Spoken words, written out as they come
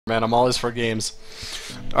man. I'm always for games.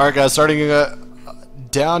 Alright guys, starting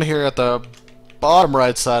down here at the bottom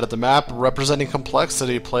right side of the map, representing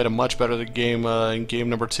Complexity, played a much better game in game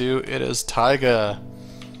number 2. It is Tyga.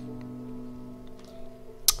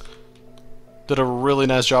 Did a really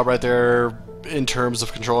nice job right there in terms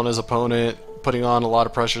of controlling his opponent, putting on a lot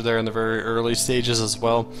of pressure there in the very early stages as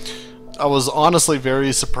well. I was honestly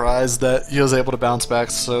very surprised that he was able to bounce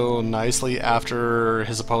back so nicely after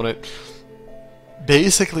his opponent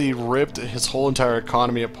basically ripped his whole entire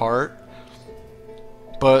economy apart.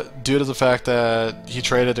 But due to the fact that he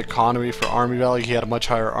traded economy for army value, he had a much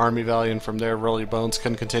higher army value, and from there really Bones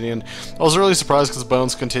couldn't continue. And I was really surprised because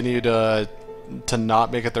Bones continued to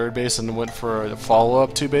not make a third base and went for a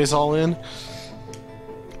follow-up 2-base all-in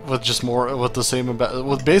with just more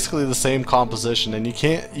with basically the same composition. And you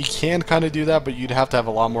can kind of do that, but you'd have to have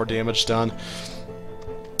a lot more damage done.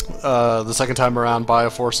 The second time around,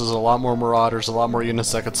 Bioforce is a lot more Marauders, a lot more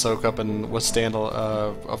units that could soak up and withstand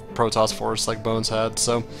a Protoss force like Bones had.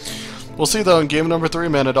 So we'll see though in game number 3,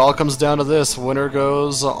 man. It all comes down to this: winner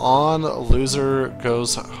goes on, loser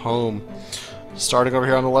goes home. Starting over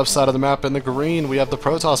here on the left side of the map in the green, we have the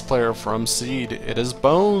Protoss player from Seed. It is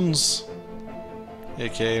Bones,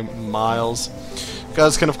 aka Miles. You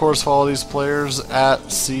guys can of course follow these players at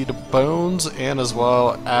SEEDBones and as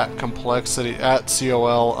well at Complexity at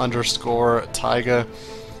COL_Tyga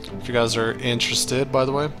if you guys are interested, by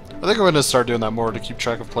the way. I think I'm going to start doing that more to keep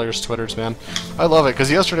track of players' Twitters, man. I love it, because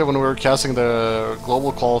yesterday when we were casting the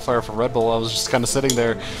global qualifier for Red Bull, I was just kind of sitting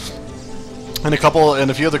there, and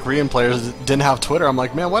a few of the Korean players didn't have Twitter. I'm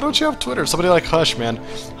like, man, why don't you have Twitter? Somebody like Hush, man.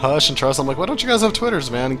 Hush and Trust. I'm like, why don't you guys have Twitters,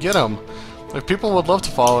 man? Get them. Like, people would love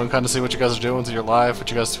to follow and kind of see what you guys are doing with your life,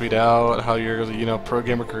 what you guys tweet out, how your, pro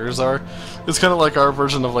gamer careers are. It's kind of like our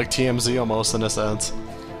version of, like, TMZ almost, in a sense.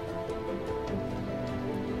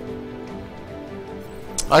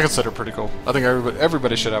 I consider it pretty cool. I think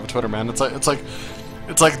everybody should have a Twitter, man. It's like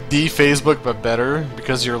the Facebook, but better,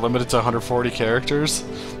 because you're limited to 140 characters.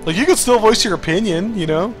 Like, you can still voice your opinion, you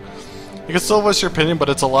know? You can still voice your opinion, but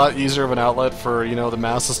it's a lot easier of an outlet for, the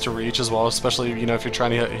masses to reach as well, especially, if you're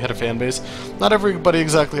trying to hit a fan base. Not everybody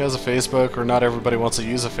exactly has a Facebook, or not everybody wants to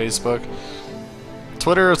use a Facebook.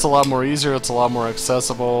 Twitter, it's a lot more easier, it's a lot more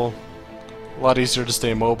accessible, a lot easier to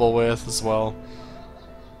stay mobile with as well.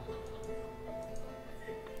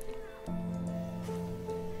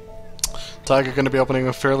 Tyga going to be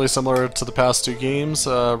opening fairly similar to the past 2 games.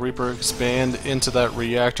 Reaper expand into that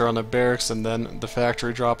reactor on the barracks and then the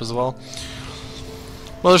factory drop as well.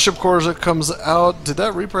 Mothership cores that comes out. Did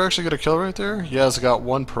that Reaper actually get a kill right there? Yeah, it's got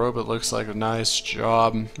 1 probe. It looks like a nice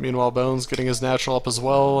job. Meanwhile, Bones getting his natural up as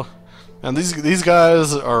well. And these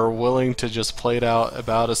guys are willing to just play it out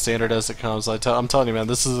about as standard as it comes. I'm telling you, man,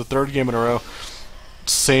 this is the 3rd game in a row.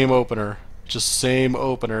 Same opener. Just same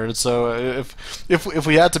opener. And so if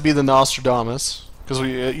we had to be the Nostradamus, because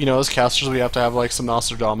we as casters we have to have like some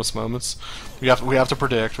Nostradamus moments. We have to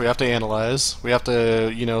predict. We have to analyze. We have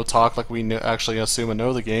to talk like we actually assume and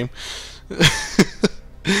know the game.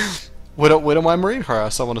 What am I Marine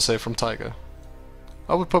harass? I want to say from Tyga.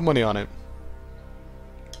 I would put money on it.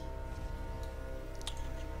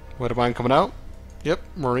 What am I coming out? Yep,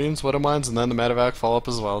 Marines, Widow Mines, and then the Medevac follow up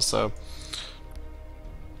as well. So.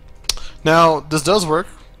 Now, this does work,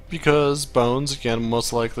 because Bones, again,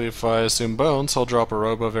 most likely if I assume Bones, he'll drop a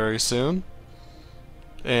Robo very soon.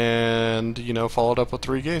 And, followed up with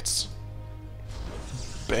 3 gates.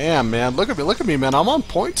 Bam, man. Look at me, man. I'm on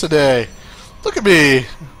point today. Look at me.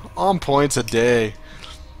 On point today.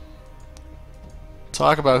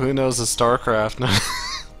 Talk about who knows the StarCraft.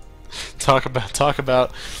 talk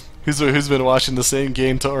about who's been watching the same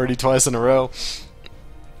game already twice in a row.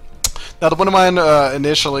 Now, the Widow Mine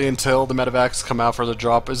initially, until the medevacs come out for the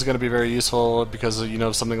drop, is going to be very useful because,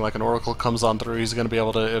 if something like an Oracle comes on through, he's going to be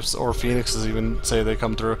able to, or Phoenixes even, say they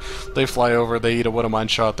come through, they fly over, they eat a Widow Mine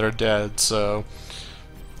shot, they're dead. So,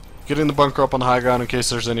 getting the bunker up on the high ground in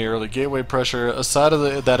case there's any early gateway pressure. Aside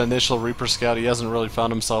of that initial Reaper scout, he hasn't really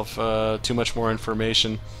found himself too much more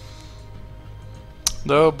information.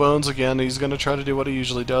 Though Bones, again, he's going to try to do what he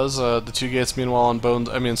usually does. The 2 gates, meanwhile, on Bones,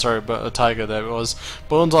 Tyga, that was.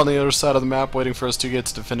 Bones on the other side of the map, waiting for his 2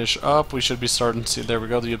 gates to finish up. We should be starting to see, there we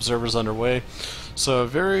go, the Observer's underway. So,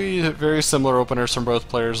 very, very similar openers from both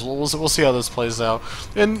players. We'll see how this plays out.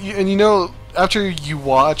 And after you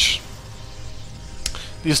watch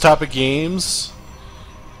these type of games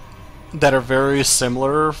that are very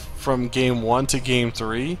similar from game 1 to game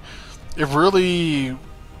 3, it really...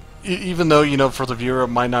 Even though, for the viewer it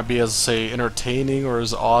might not be as, say, entertaining or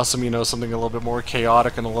as awesome, something a little bit more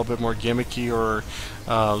chaotic and a little bit more gimmicky or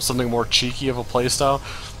something more cheeky of a playstyle,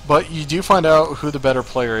 But you do find out who the better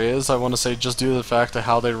player is, I want to say, just due to the fact of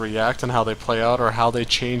how they react and how they play out, or how they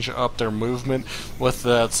change up their movement with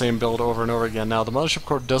that same build over and over again. Now, the Mothership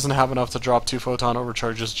Core doesn't have enough to drop 2 photon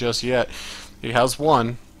overcharges just yet. He has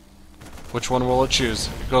 1. Which one will it choose?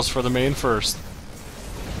 It goes for the main first.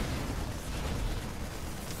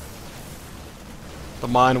 The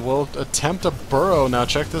mine will attempt a burrow. Now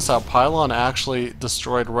check this out. Pylon actually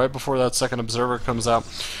destroyed right before that second observer comes out.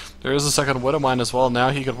 There is a second Widow mine as well.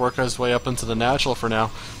 Now he could work his way up into the natural for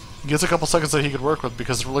now. He gets a couple seconds that he could work with,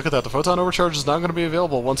 because look at that. The photon overcharge is not going to be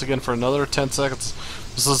available once again for another 10 seconds.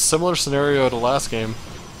 This is a similar scenario to last game.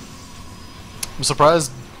 I'm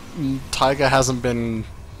surprised Taiga hasn't been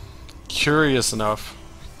curious enough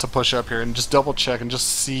to push up here and just double check and just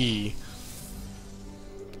see.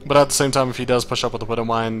 But at the same time, if he does push up with the Widow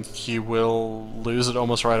Mine, he will lose it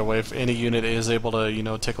almost right away if any unit is able to, you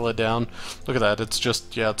know, tickle it down. Look at that, it's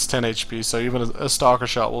just, yeah, it's 10 HP, so even a Stalker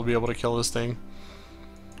shot will be able to kill this thing.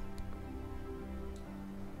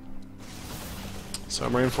 So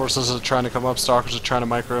Marine forces are trying to come up, Stalkers are trying to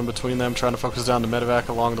micro in between them, trying to focus down the medevac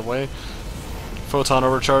along the way. Photon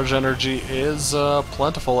overcharge energy is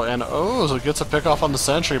plentiful, and so it gets a pick off on the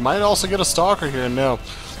sentry. Might also get a Stalker here. No,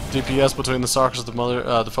 DPS between the Stalkers and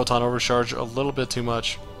the photon overcharge a little bit too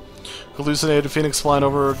much. Hallucinated Phoenix flying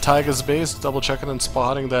over Taiga's base, double checking and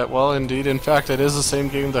spotting that. Well, indeed, in fact, it is the same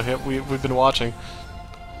game that we've been watching.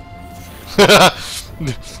 Taiga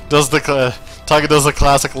does the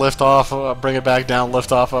classic lift off, bring it back down,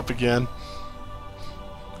 lift off, up again.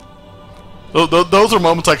 Those are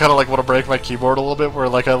moments I kind of like want to break my keyboard a little bit, where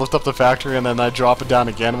like I lift up the factory and then I drop it down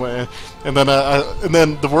again, and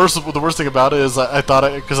then the worst thing about it is I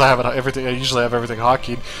thought because I have everything, I usually have everything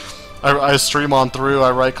hotkeyed. I stream on through,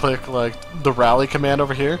 I right click like the rally command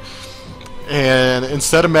over here, and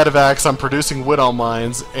instead of medevacs I'm producing Widow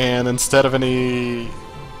mines, and instead of any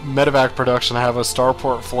medevac production I have a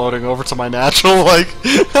starport floating over to my natural. Like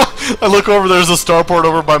I look over, there's a starport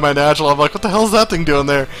over by my natural, I'm like, what the hell is that thing doing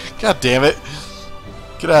there? God damn it,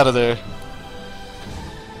 get out of there.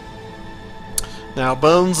 Now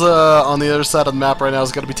Bones on the other side of the map right now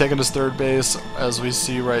is going to be taking his third base, as we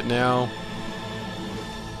see right now.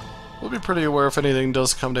 We'll be pretty aware if anything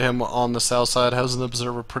does come to him on the south side. Has an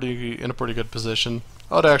observer in a pretty good position.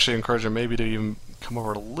 I would actually encourage him maybe to even come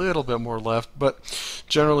over a little bit more left, but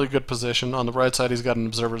generally good position. On the right side he's got an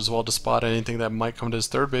observer as well to spot anything that might come to his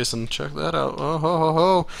third base, and check that out. Oh ho ho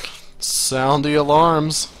ho! Sound the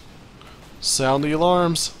alarms! Sound the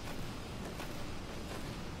alarms!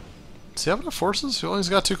 Does he have enough forces? Well, he's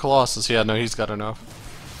got 2 Colossus. Yeah, no, he's got enough.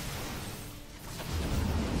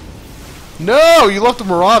 No! You left the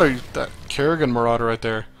Marauder! That Kerrigan Marauder right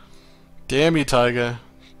there. Damn you, Taiga.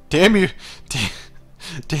 Damn you!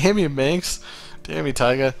 Damn you, Manx. Damn you,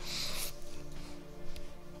 Taiga.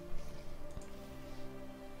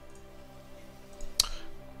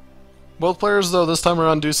 Both players, though, this time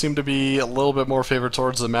around do seem to be a little bit more favored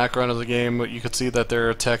towards the macro end of the game. You can see that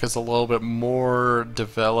their tech is a little bit more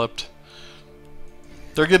developed.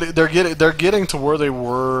 They're getting to where they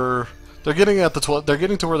were. They're getting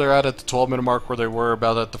to where they're at the 12-minute mark, where they were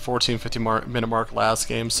about at the 14-15-minute mark last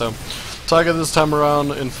game. So Taiga this time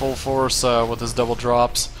around in full force with his double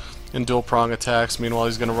drops and dual prong attacks. Meanwhile,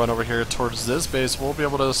 he's going to run over here towards this base. We'll be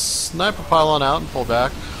able to snipe a pylon out and pull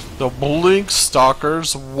back. The Blink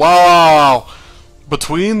Stalkers, wow!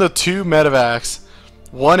 Between the 2 medevacs,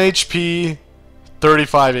 1 HP,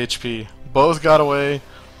 35 HP. Both got away.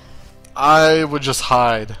 I would just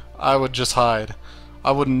hide. I would just hide.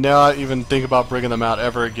 I would not even think about bringing them out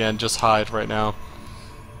ever again. Just hide right now.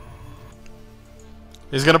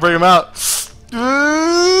 He's gonna bring him out.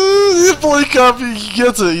 Blink up. He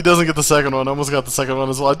gets it. He doesn't get the second one. Almost got the second one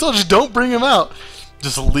as well. I told you, don't bring him out.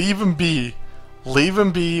 Just leave him be. Leave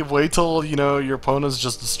him be. Wait till, you know, your opponent's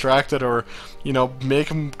just distracted, or, you know, make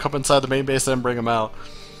him come inside the main base and then bring him out.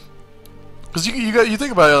 Because you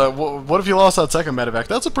think about it, what if you lost that second medevac?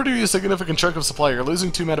 That's a pretty significant chunk of supply. You're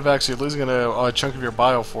losing 2 medevacs, you're losing a chunk of your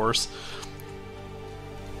bioforce.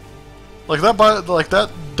 Like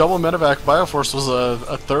that double medevac bioforce was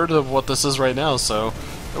a third of what this is right now, so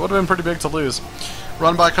it would have been pretty big to lose.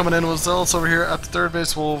 Run by coming in with Zealots over here at the third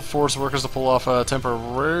base will force workers to pull off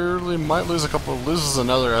temporarily. Might lose a couple. Loses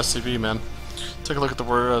another SCV, man. Take a look at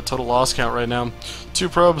the total loss count right now. 2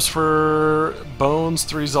 probes for Bones,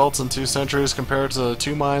 3 Zealots, and 2 Sentries, compared to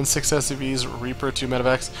 2 Mines, 6 SCVs, Reaper, 2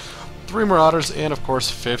 Medevacs, 3 Marauders, and of course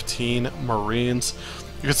 15 Marines.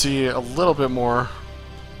 You can see a little bit more,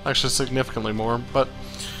 actually significantly more, but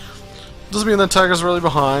Doesn't mean that Taiga's really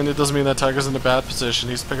behind. It doesn't mean that Taiga's in a bad position.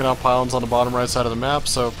 He's picking out pylons on the bottom right side of the map,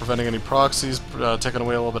 so preventing any proxies, taking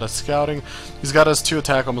away a little bit of scouting. He's got his 2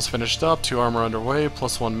 attack almost finished up, 2 armor underway,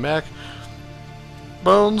 +1 mech.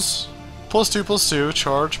 Bones, +2/+2,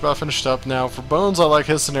 charge, about finished up. Now for Bones, I like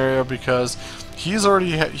his scenario because he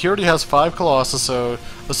already has 5 Colossus, so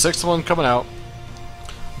the 6th one coming out.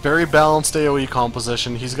 Very balanced AoE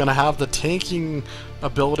composition. He's going to have the tanking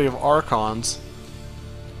ability of Archons.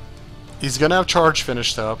 He's going to have charge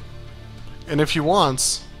finished up. And if he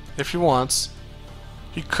wants,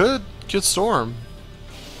 he could get Storm.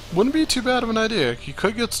 Wouldn't be too bad of an idea. He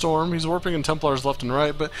could get Storm. He's warping in Templars left and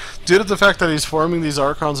right, but due to the fact that he's forming these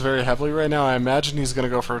Archons very heavily right now, I imagine he's going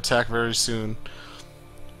to go for attack very soon.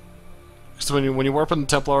 Because when you warp in the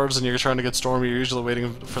Templars and you're trying to get Storm, you're usually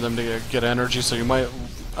waiting for them to get energy, so you might,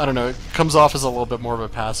 I don't know, it comes off as a little bit more of a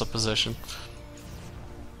passive position.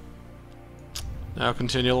 Now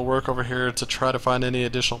continual work over here to try to find any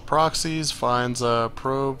additional proxies, finds a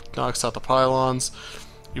probe, knocks out the pylons,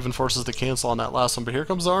 even forces to cancel on that last one. But here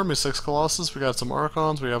comes the army, 6 Colossus, we got some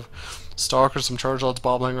Archons, we have Stalkers, some Charge Lots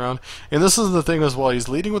bobbling around. And this is the thing as well, he's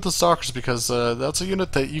leading with the Stalkers because that's a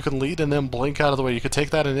unit that you can lead and then blink out of the way. You could take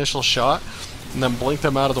that initial shot and then blink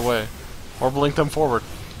them out of the way. Or blink them forward.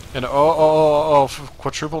 And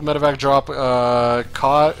quadruple medevac drop,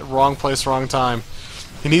 caught, wrong place, wrong time.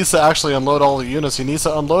 He needs to actually unload all the units. He needs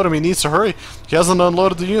to unload them. He needs to hurry. He hasn't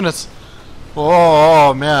unloaded the units.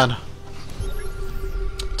 Oh, man.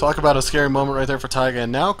 Talk about a scary moment right there for Taiga.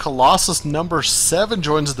 And now Colossus number 7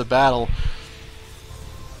 joins the battle.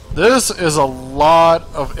 This is a lot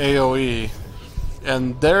of AoE.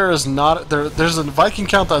 And there's a Viking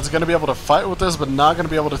count that's going to be able to fight with this, but not going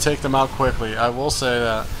to be able to take them out quickly. I will say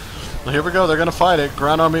that. Well, here we go. They're going to fight it.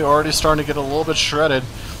 Ground Army already starting to get a little bit shredded.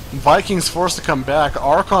 Vikings forced to come back.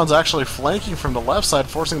 Archons actually flanking from the left side,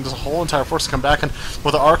 forcing this whole entire force to come back. And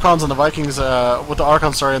with the Archons and the Vikings, and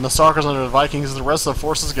the Stalkers under the Vikings, the rest of the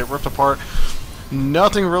forces get ripped apart.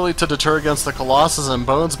 Nothing really to deter against the Colossus and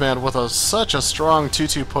Bones, man, with such a strong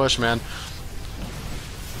 2-2 push, man.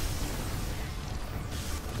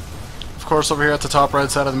 Of course, over here at the top right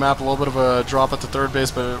side of the map, a little bit of a drop at the 3rd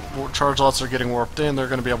base, but charge lots are getting warped in. They're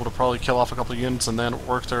going to be able to probably kill off a couple of units and then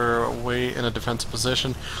work their way in a defensive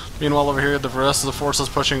position. Meanwhile, over here, the rest of the forces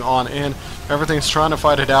pushing on in. Everything's trying to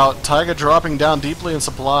fight it out. Taiga dropping down deeply in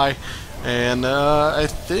supply, and I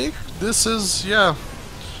think this is, yeah,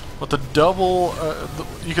 with the double.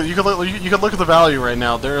 You could look at the value right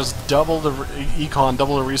now. There's double the econ,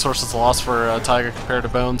 double the resources lost for Taiga compared to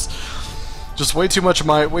Bones. Just way too much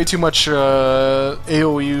might, way too much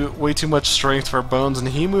AoE, way too much strength for Bones, and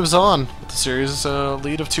he moves on with the series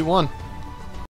lead of 2-1.